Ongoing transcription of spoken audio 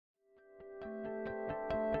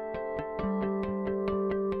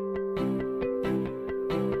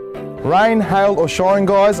Rain, hail or shine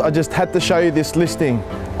guys, I just had to show you this listing.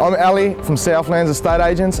 I'm Ali from Southlands Estate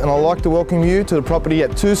Agents and I'd like to welcome you to the property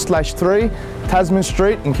at 2/3 Tasman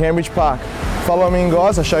Street in Cambridge Park. Follow me in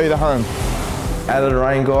guys, I'll show you the home. Out of the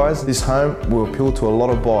rain guys, this home will appeal to a lot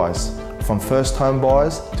of buyers, from first home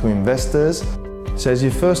buyers to investors. So as you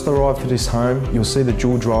first arrive to this home, you'll see the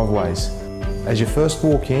dual driveways. As you first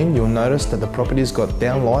walk in, you'll notice that the property's got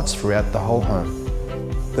down lights throughout the whole home.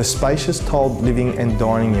 The spacious tiled living and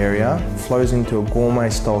dining area flows into a gourmet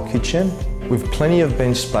style kitchen with plenty of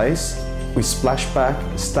bench space with splashback,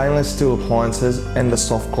 stainless steel appliances and the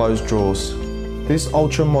soft close drawers. This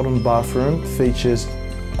ultra modern bathroom features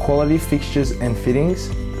quality fixtures and fittings,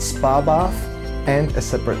 spa bath and a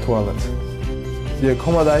separate toilet. The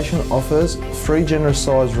accommodation offers 3 generous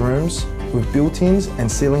sized rooms with built-ins and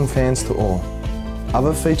ceiling fans to all.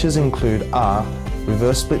 Other features include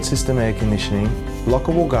reverse split system air conditioning,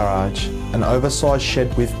 lockable garage, an oversized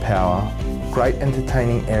shed with power, great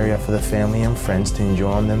entertaining area for the family and friends to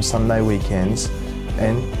enjoy on them Sunday weekends,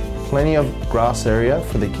 and plenty of grass area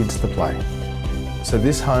for the kids to play. So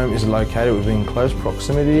this home is located within close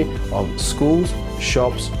proximity of schools,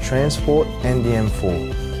 shops, transport and the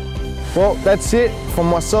M4. Well, that's it from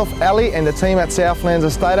myself, Ali, and the team at Southlands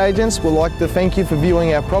Estate Agents. We'd like to thank you for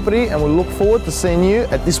viewing our property and we look forward to seeing you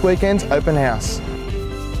at this weekend's open house.